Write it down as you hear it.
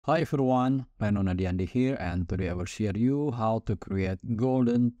Hi everyone, Reno Nadiandi here, and today I will share you how to create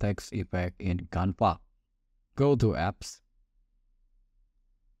golden text effect in Canva. Go to apps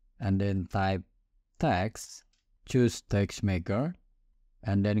and then type text, choose text maker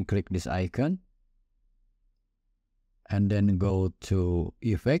and then click this icon and then go to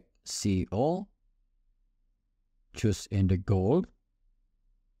effect, see all, choose in the gold.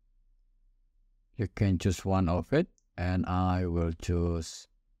 You can choose one of it and I will choose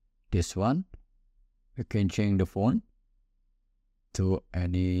this one. You can change the font to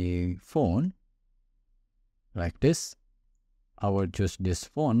any font like this. I will choose this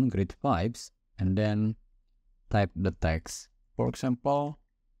font, grid 5s, and then type the text. For example,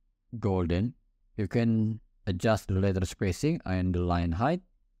 golden. You can adjust the letter spacing and the line height.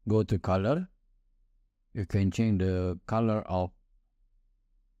 Go to color. You can change the color of,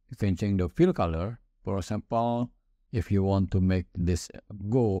 you can change the fill color. For example, if you want to make this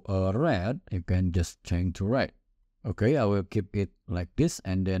go red, you can just change to red. Okay, I will keep it like this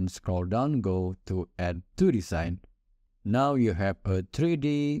and then scroll down, go to add to design. Now you have a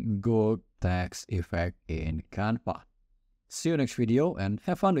 3D gold text effect in Canva. See you next video and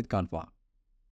have fun with Canva.